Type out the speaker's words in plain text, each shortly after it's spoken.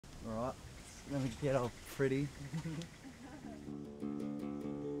Alright, let me get all pretty.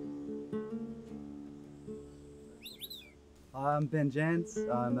 Hi, I'm Ben Jansz.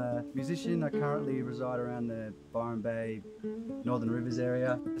 I'm a musician. I currently reside around the Byron Bay, Northern Rivers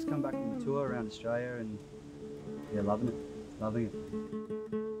area. Just come back from a tour around Australia and yeah, loving it. Loving it.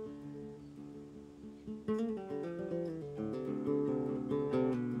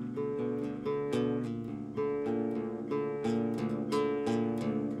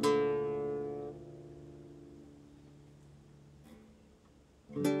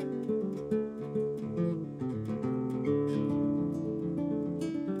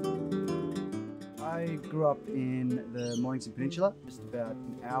 I grew up in the Mornington Peninsula, just about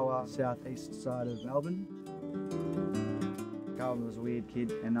an hour southeast side of Melbourne. Calvin was a weird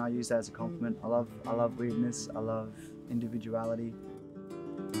kid, and I use that as a compliment. I love weirdness. I love individuality.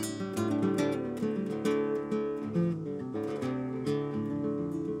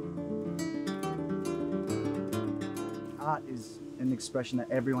 Art is an expression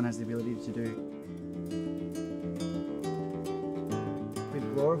that everyone has the ability to do.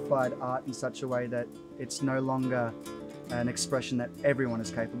 We've glorified art in such a way that it's no longer an expression that everyone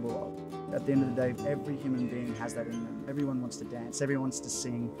is capable of. At the end of the day, every human being has that in them. Everyone wants to dance, everyone wants to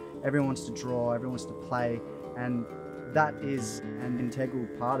sing, everyone wants to draw, everyone wants to play, and that is an integral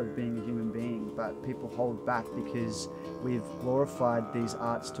part of being a human being, but people hold back because we've glorified these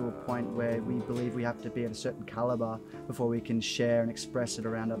arts to a point where we believe we have to be at a certain caliber before we can share and express it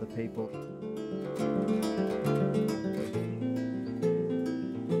around other people.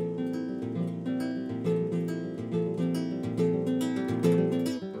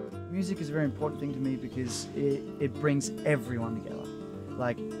 Music is a very important thing to me because it brings everyone together.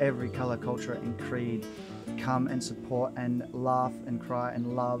 Like every colour, culture and creed come and support and laugh and cry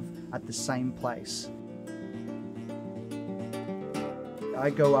and love at the same place.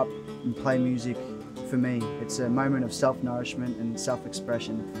 I go up and play music. For me, it's a moment of self-nourishment and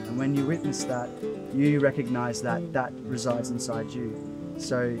self-expression. And when you witness that, you recognise that that resides inside you.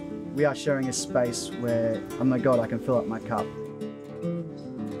 So we are sharing a space where, oh my God, I can fill up my cup.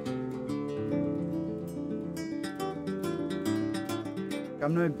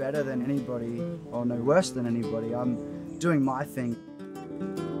 I'm no better than anybody or no worse than anybody. I'm doing my thing.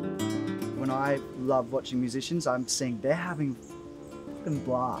 When I love watching musicians, I'm seeing they're having a fucking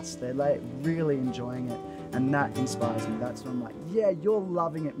blast. They're like really enjoying it, and that inspires me. That's when I'm like, yeah, you're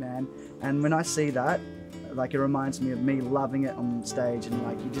loving it, man. And when I see that, like, it reminds me of me loving it on stage, and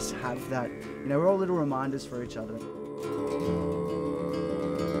like you just have that, you know, we're all little reminders for each other.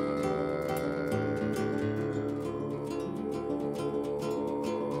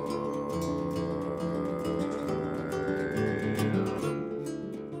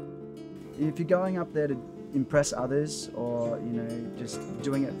 If you're going up there to impress others or, you know, just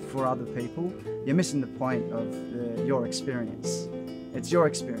doing it for other people, you're missing the point of your experience. It's your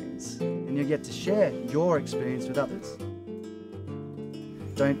experience, and you get to share your experience with others.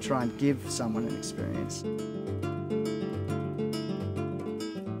 Don't try and give someone an experience.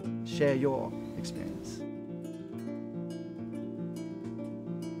 Share your.